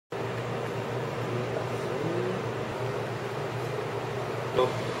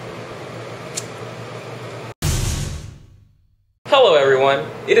Hello everyone,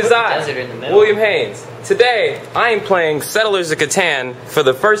 it is I, William Haynes. Today, I am playing Settlers of Catan for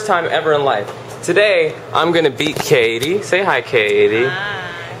the first time ever in life. Today, I'm gonna beat Katie, say hi Katie,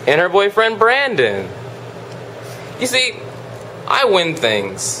 and her boyfriend Brandon. You see, I win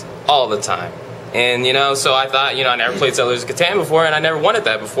things all the time. And you know, so I thought, you know, I never played Settlers of Catan before and I never won at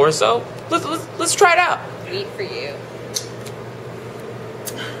that before, so let's try it out. Sweet for you.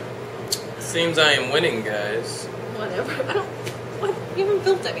 Seems I am winning, guys. Whatever, you haven't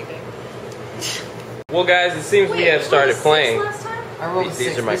built anything. Well guys, it seems we have started playing. Last time?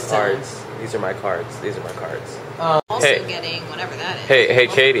 These are my cards. These are my cards. These are my cards. Also hey, getting whatever that is. Hey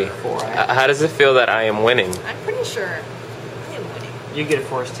Katie. How does it feel that I am winning? I'm pretty sure I am winning. You get a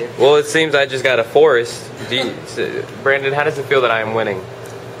forest too. Well, it seems I just got a forest. Brandon, how does it feel that I am winning?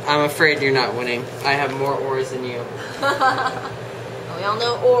 I'm afraid you're not winning. I have more ores than you. We all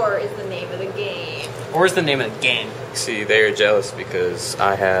know ore is the name of the game. Ore is the name of the game. See, they are jealous because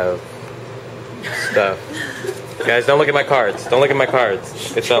I have stuff. Guys, don't look at my cards. Don't look at my cards.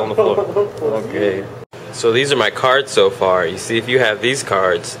 It's out on the floor. Okay. So these are my cards so far. You see, if you have these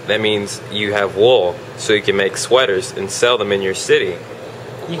cards, that means you have wool, so you can make sweaters and sell them in your city.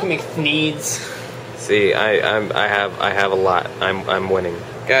 You can make needs. See, I have a lot. I'm winning.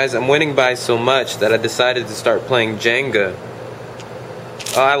 Guys, I'm winning by so much that I decided to start playing Jenga.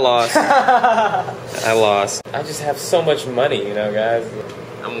 Oh, I lost. I lost. I just have so much money, you know, guys.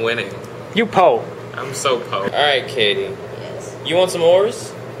 I'm winning. You po. I'm so po. All right, Katie. Yes. You want some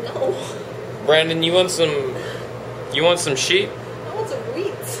ores? No. Brandon, you want some sheep? I want some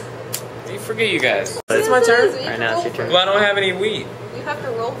wheat. You forget you guys. It's my turn. Right now it's your turn. Well, I don't have any wheat. You have to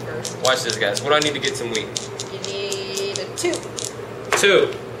roll first. Watch this, guys. What do I need to get some wheat? You need a 2.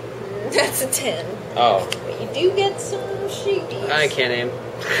 2. That's a 10. Oh. But you do get some sheepies. I can't aim.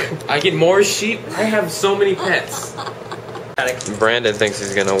 I get more sheep? I have so many pets. Brandon thinks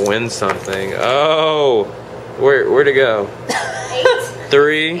he's gonna win something. Oh, where'd it go? 8.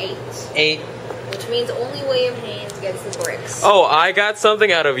 3. 8. Which means only William Haynes gets the bricks. Oh, I got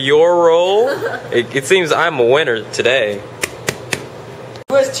something out of your roll? It seems I'm a winner today.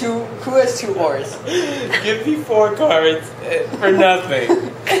 Who has two ores? Give me 4 cards for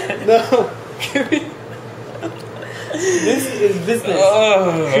nothing. No. Give me. This is business.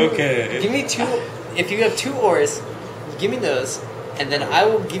 Oh, okay. Give me 2. If you have 2 ores, give me those, and then I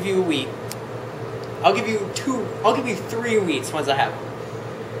will give you a wheat. I'll give you 2. I'll give you 3 wheats once I have them.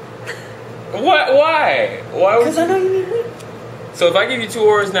 What? Why? Why would Because I know you need wheat. So if I give you 2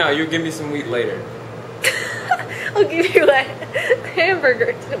 ores now, you'll give me some wheat later. I'll give you a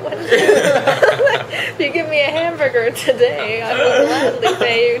hamburger. If you give me a hamburger today, I will gladly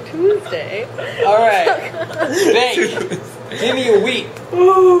pay you Tuesday. Alright. Bank. Give me a wheat.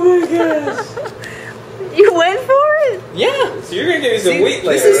 Oh my gosh. You went for it? Yeah. So you're gonna give me some wheat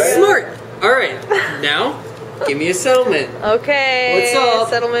later, This is right? smart. Alright. Now, give me a settlement. Okay. What's up?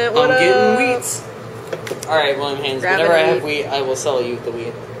 Settlement, what I'm up? getting wheats. Alright, William Haynes. Grab Whenever it, I have wheat. wheat, I will sell you the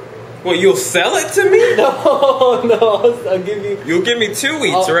wheat. Well, you'll sell it to me? No, I'll give you. You'll give me 2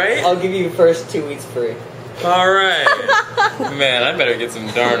 wheats, right? I'll give you first 2 wheats free. All right. Man, I better get some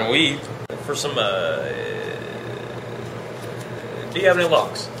darn wheat. For some, do you have any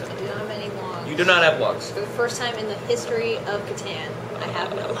logs? I do not have any logs. You do not have logs. For the first time in the history of Catan, I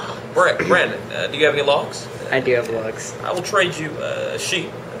have no logs. Brandon, do you have any logs? I do have logs. I will trade you a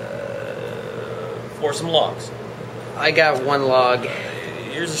sheep for some logs. I got 1 log.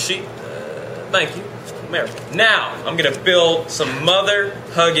 Here's a sheep. Thank you. There. Now, I'm gonna build some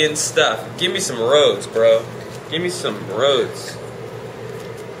mother-hugging stuff. Give me some roads, bro. Give me some roads.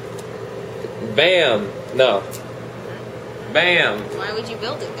 Bam. No. Bam. Why would you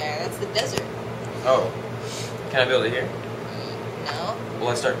build it there? That's the desert. Oh. Can I build it here? No. Will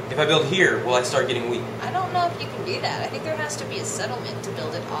I start? If I build here, will I start getting wheat? I don't know if you can do that. I think there has to be a settlement to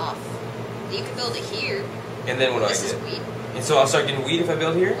build it off. You can build it here. And then what do I This is get? wheat. And so I'll start getting wheat if I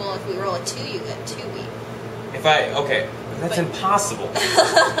build here? Well, if we roll a 2, you get 2 wheat. If I, okay. That's But- impossible.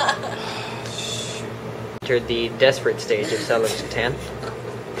 Entered the desperate stage of Settlers of Catan.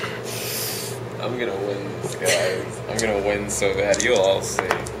 I'm gonna win this, guys. I'm gonna win so bad. You'll all see.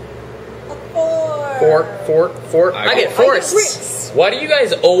 4. 4. I I get get forests. Why do you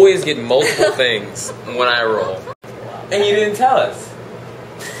guys always get multiple things when I roll? And you didn't tell us.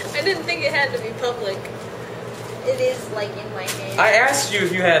 I didn't think it had to be public. It is like in my hand. I asked you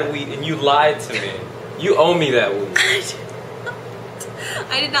if you had wheat and you lied to me. You owe me that wheat.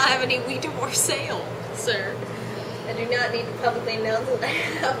 I did not have any wheat for sale, sir. I do not need to publicly announce that I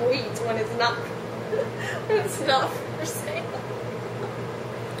have wheat when it's not for sale.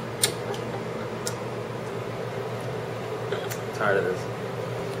 tired of this.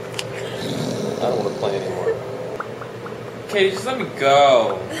 I don't want to play anymore. Katie, just let me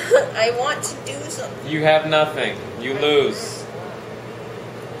go. I want to do something. You have nothing. You lose.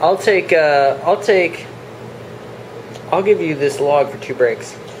 I'll give you this log for 2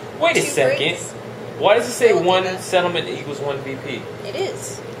 breaks. Wait a 2 second. breaks? Why does it say Don't do 1 that. settlement equals 1 VP? It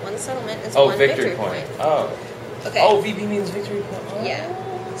is. 1 settlement is Oh, 1 victory point. Oh. Okay. Oh, VP means victory point. Oh. Yeah.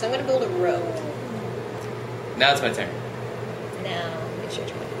 So I'm gonna build a road. Now it's my turn. Now it's your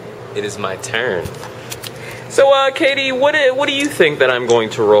turn. It is my turn. So, Katie, what do you think that I'm going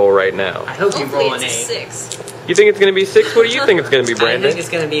to roll right now? I hope you Hopefully roll an it's 8. a 6. You think it's going to be 6? What do you think it's going to be, I Brandon? think it's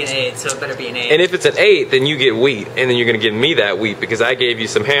going to be an 8, so it better be an 8. And if it's an 8, then you get wheat, and then you're going to give me that wheat because I gave you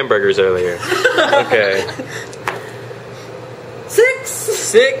some hamburgers earlier. Okay.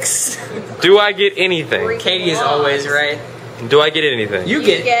 6. Do I get anything? Katie is always right. Do I get anything? You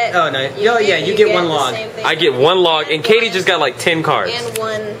get oh no. Oh yeah, you get 1 log. I get 1 log, and Katie just got like 10 cards. And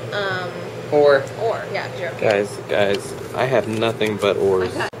 1 Or yeah, 0. Guys, I have nothing but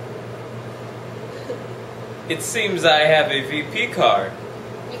ores. Okay. It seems I have a VP card.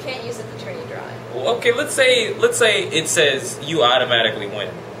 You can't use it to turn you dry. Well, okay, let's say it says you automatically win.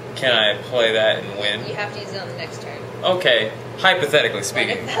 Can I play that and win? You have to use it on the next turn. Okay, hypothetically Like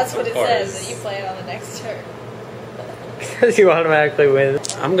speaking. if that's what of it course. says, that you play it on the next turn. because you automatically win.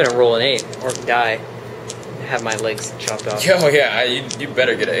 I'm gonna roll an 8 or die. Have my legs chopped off. Oh yeah, you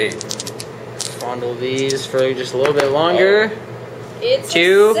better get an 8. Fondle these for just a little bit longer. It's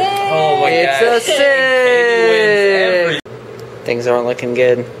 2. a 6. Oh my It's god. a Katie wins 6. Things aren't looking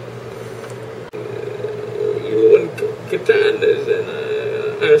good. You won Catan and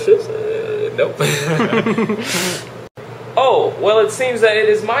nope. Oh, well it seems that it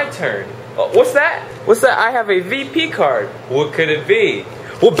is my turn. Oh, what's that? What's that? I have a VP card. What could it be?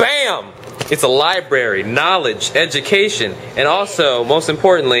 Well, bam! It's a library, knowledge, education, and also, most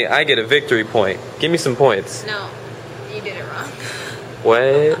importantly, I get a victory point. Give me some points. No, you did it wrong.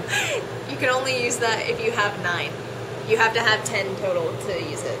 What? You can only use that if you have 9. You have to have 10 total to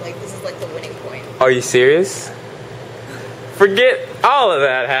use it. Like, this is like the winning point. Are you serious? Forget all of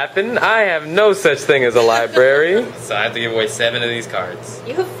that happened. I have no such thing as a library. So I have to give away 7 of these cards.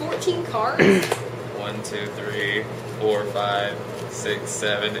 You have 14 cards? 1, 2, 3, 4, 5, 6,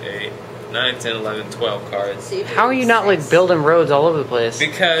 7, 8, 9, 10, 11, 12 cards. So How are you not like building roads all over the place?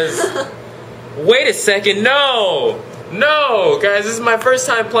 Because, wait a second, no! No, guys, this is my first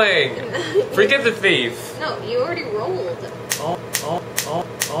time playing. Forget the thief. No, you already rolled.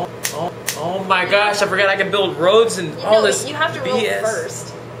 Oh my gosh, I forgot I can build roads and all this You have to roll BS.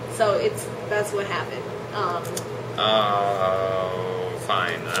 first. So that's what happened. Oh,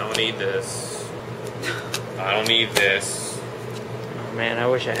 fine. I don't need this. I don't need this. Oh man, I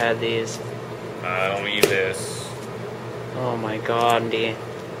wish I had these. I don't need this. Oh my god, D.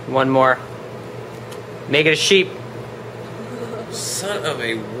 1 more. Make it a sheep. Son of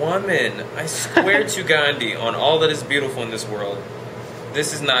a woman. I swear to Gandhi on all that is beautiful in this world.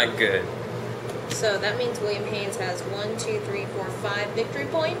 This is not good. So that means William Haynes has 1, 2, 3, 4, 5 victory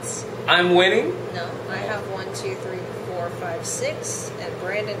points. I'm winning? No, I have 1, 2, 3, 4, 5, 6, and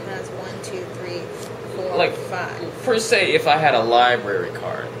Brandon has 1, 2, 3, 4, Like, 5. per se, if I had a library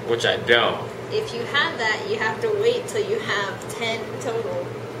card, which I don't. If you have that, you have to wait till you have 10 total.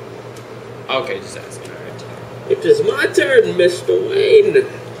 Okay, just asking. All right. It is my turn, Mr. Wayne.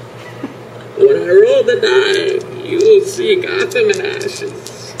 When I roll the die, you will see Gotham in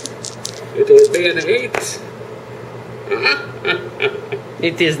ashes. It will be an 8.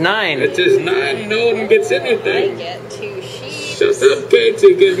 It is 9. It is 9. No one gets I anything. get 2 sheep. Shut up,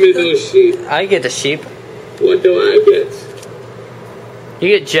 Katie. Give me those sheep. I get the sheep. What do I get? You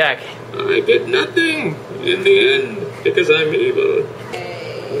get Jack. I get nothing in the end because I'm evil.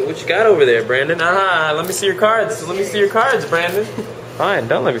 Okay. What you got over there, Brandon? Let me see your cards. Let me see your cards, Brandon. Fine,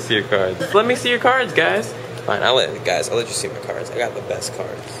 don't let me see your cards. Let me see your cards, guys. Fine, I'll let you see my cards. I got the best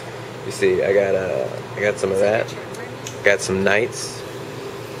cards. You see, I got some of that. Got some knights.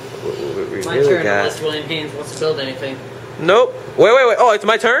 We My really turn, got. unless William Haynes wants to build anything. Nope. Wait. Oh, it's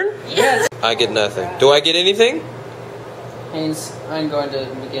my turn? Yes. I get nothing. Do I get anything? Haynes, I'm going to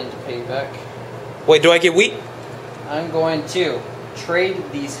begin to pay you back. Wait, do I get wheat? I'm going to trade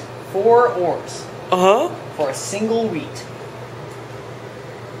these 4 ores Uh-huh. for a single wheat.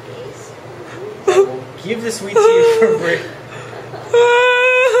 I will give this wheat to you for free.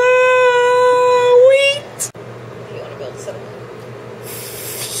 Wheat. You want to build something?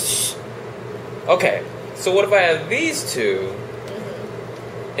 Okay, so what if I have these two?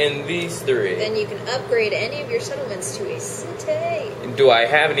 in these three. Then you can upgrade any of your settlements to a city. Do I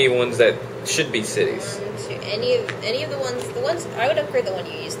have any ones that should be cities? Any of the ones I would upgrade the one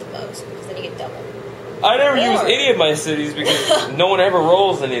you use the most because then you get double. I never use any of my cities because no one ever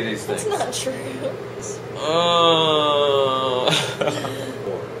rolls any of these things. That's not true.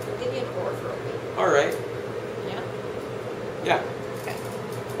 Give me an ore for a week. All right. Yeah. Yeah. Okay.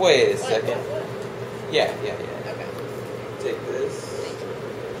 Wait a second. What? Yeah. Okay. Take this. Thank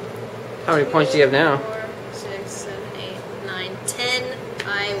you. How many points do you have now? 4, 6, 7, 8, 9, 10.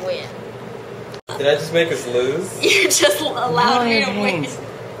 I win. Did I just make us lose? You just allowed me to win.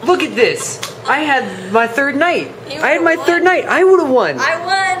 Look at this. I had my third night. You I had my won. third night. I would have won. I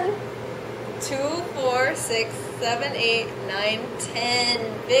won. 2, 4, 6, 7, 8, 9,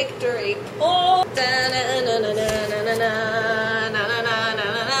 10. Victory. Oh.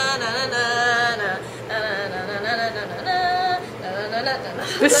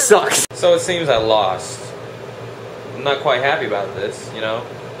 This sucks. So it seems I lost. I'm not quite happy about this, you know.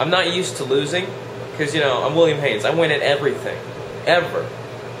 I'm not used to losing, because, you know, I'm William Haynes. I win at everything. Ever.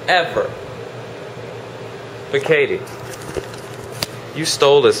 But Katie, you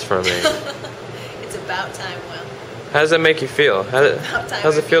stole this from me. It's about time, Will. How does that make you feel? How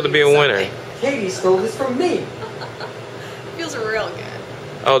does it feel to be a winner? Katie stole this from me. Feels real good.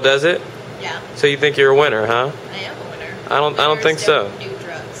 Oh, does it? Yeah, So you think you're a winner, huh? I am a winner. I don't think Winners so. don't do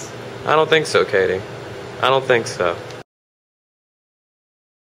drugs. I don't think so, Katie. I don't think so.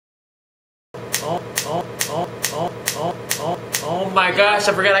 Oh my gosh,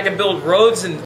 I forgot I can build roads and